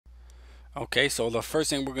Okay, so the first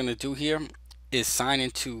thing we're going to do here is sign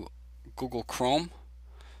into Google Chrome.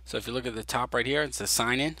 So if you look at the top right here, it says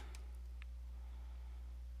sign in.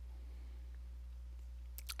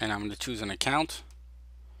 And I'm going to choose an account.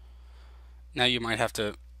 Now you might have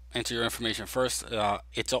to enter your information first.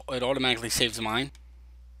 It automatically saves mine.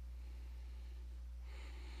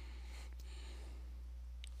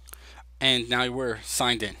 And now we're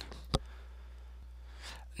signed in.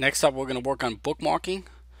 Next up, we're going to work on bookmarking.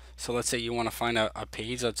 So let's say you want to find a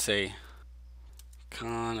page. Let's say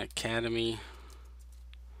Khan Academy.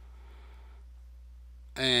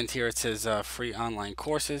 And here it says free online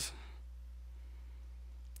courses.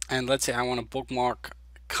 And let's say I want to bookmark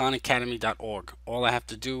khanacademy.org. All I have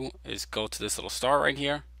to do is go to this little star right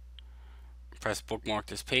here, press bookmark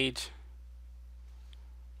this page,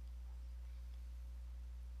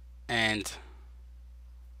 and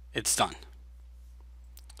it's done.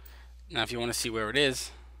 Now if you want to see where it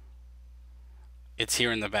is, it's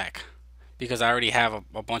here in the back because I already have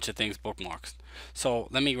a bunch of things bookmarked. So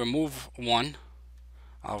let me remove one.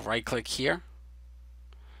 I'll right click here.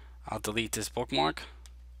 I'll delete this bookmark.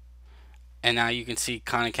 And now you can see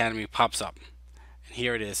Khan Academy pops up. And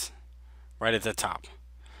here it is, right at the top.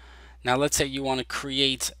 Now let's say you want to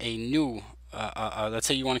create a new, let's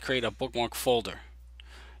say you want to create a bookmark folder.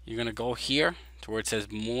 You're going to go here to where it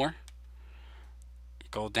says more.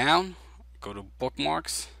 Go down, go to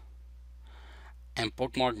Bookmarks, and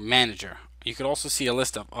Bookmark Manager. You could also see a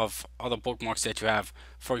list of other bookmarks that you have.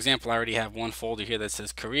 For example, I already have one folder here that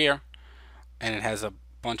says career, and it has a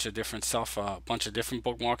bunch of different stuff, a bunch of different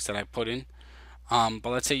bookmarks that I put in. But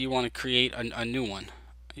let's say you want to create a new one.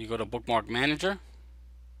 You go to Bookmark Manager.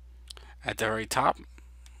 At the very top,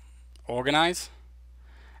 organize,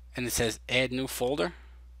 and it says add new folder.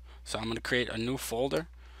 So I'm going to create a new folder.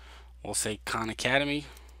 We'll say Khan Academy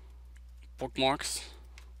bookmarks,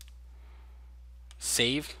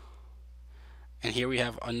 save, and here we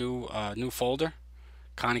have a new folder,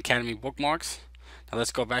 Khan Academy bookmarks. Now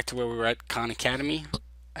let's go back to where we were at Khan Academy,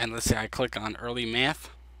 and let's say I click on early math,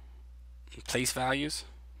 place values,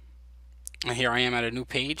 and here I am at a new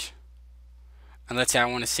page. And let's say I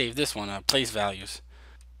want to save this one, place values.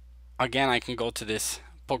 Again, I can go to this,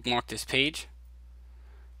 bookmark this page,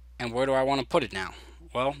 and where do I want to put it now?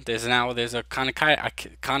 Well, there's a Khan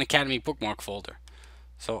Academy bookmark folder.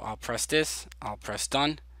 So I'll press this, I'll press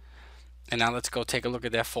done, and now let's go take a look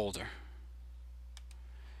at that folder.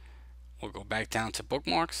 We'll go back down to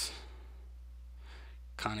bookmarks,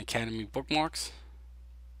 Khan Academy bookmarks,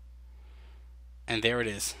 and there it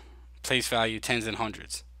is, place value tens and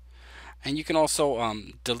hundreds. And you can also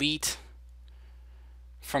delete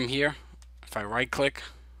from here. If I right click,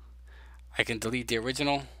 I can delete the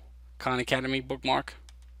original Khan Academy bookmark.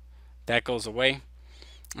 That goes away.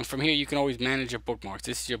 And from here you can always manage your bookmarks.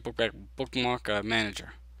 This is your bookmark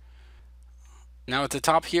manager. Now at the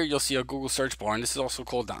top here you'll see a Google search bar, and this is also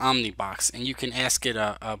called the Omnibox, and you can ask it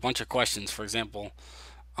a bunch of questions. For example,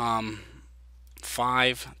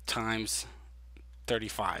 5 times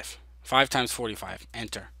 35, 5 times 45,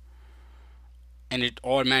 enter, and it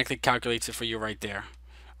automatically calculates it for you right there.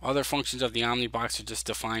 Other functions of the Omnibox are just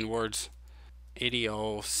define words,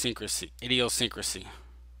 idiosyncrasy,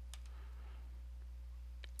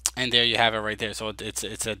 and there you have it right there. So it's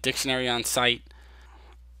a dictionary on site.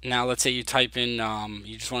 Now let's say you type in,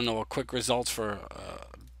 you just want to know a quick results for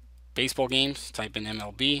baseball games. Type in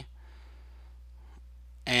MLB,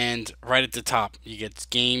 and right at the top you get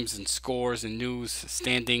games and scores and news,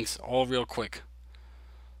 standings, all real quick.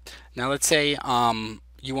 Now let's say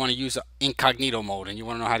you want to use incognito mode, and you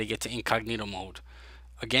want to know how to get to incognito mode.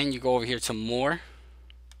 Again, you go over here to more.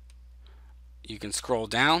 You can scroll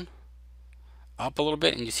down, up a little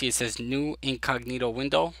bit, and you see it says new incognito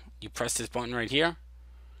window. You press this button right here,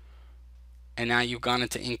 and now you've gone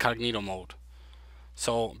into incognito mode.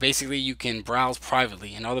 So basically you can browse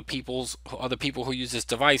privately, and other people who use this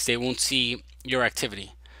device, they won't see your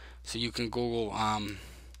activity. So you can Google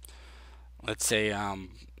let's say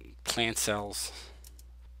plant cells,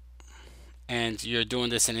 and you're doing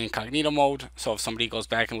this in incognito mode. So if somebody goes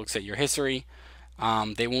back and looks at your history,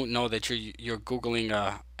 they won't know that you're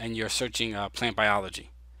Googling and you're searching plant biology.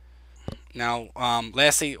 Now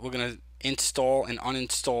lastly, we're going to install and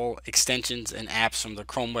uninstall extensions and apps from the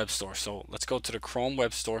Chrome Web Store. So let's go to the Chrome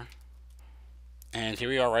Web Store, and here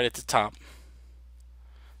we are right at the top.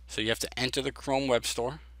 So you have to enter the Chrome Web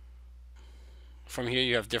Store. From here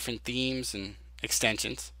you have different themes and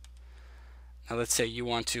extensions. Now let's say you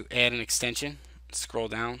want to add an extension. Scroll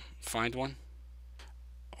down, find one.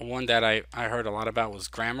 One that I heard a lot about was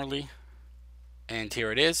Grammarly, and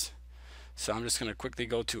here it is. So I'm just going to quickly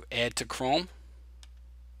go to add to Chrome,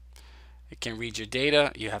 It can read your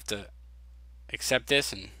data. You have to accept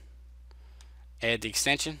this and add the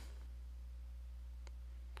extension.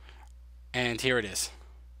 And here it is.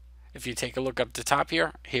 If you take a look up the top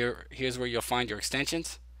here, here's where you'll find your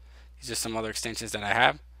extensions. These are some other extensions that I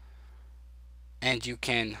have. And you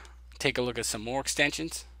can take a look at some more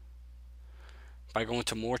extensions by going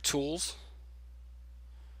to more tools,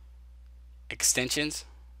 extensions,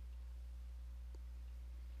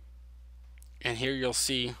 and here you'll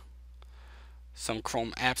see some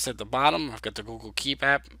Chrome apps at the bottom. I've got the Google Keep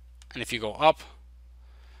app, and if you go up,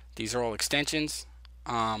 these are all extensions.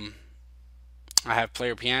 I have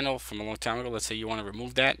Player Piano from a long time ago. Let's say you want to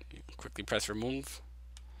remove that. Quickly press remove,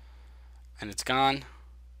 and it's gone.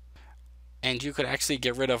 And you could actually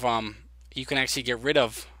get rid of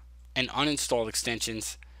and uninstall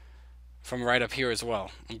extensions from right up here as well.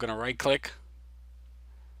 I'm going to right click.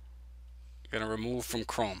 I'm going to remove from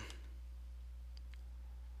Chrome.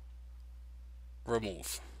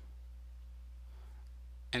 Remove.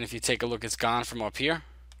 And if you take a look, it's gone from up here.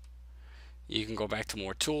 You can go back to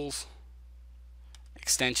more tools,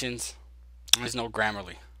 extensions. There's no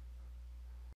Grammarly.